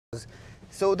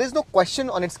So there's no question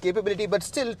on its capability, but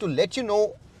still, to let you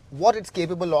know what it's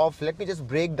capable of, let me just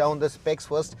break down the specs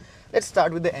first. Let's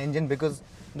start with the engine, because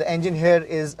the engine here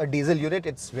is a diesel unit.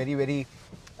 It's very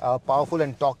powerful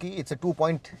and torquey. It's a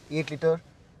 2.8 liter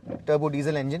turbo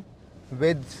diesel engine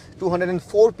with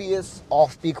 204 PS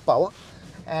of peak power,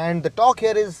 and the torque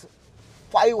here is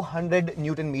 500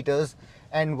 Newton meters.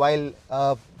 And while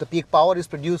the peak power is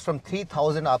produced from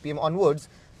 3000 RPM onwards,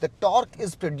 the torque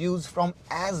is produced from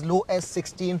as low as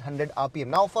 1600 RPM.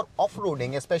 Now for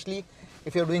off-roading, especially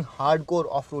if you're doing hardcore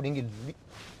off-roading,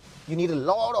 you need a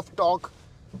lot of torque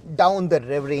down the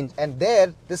rev range, and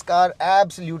there this car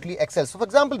absolutely excels. So for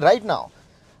example, right now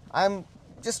I'm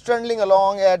just trundling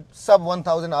along at sub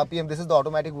 1000 RPM. This is the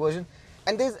automatic version,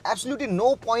 and there's absolutely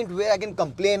no point where I can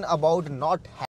complain about not having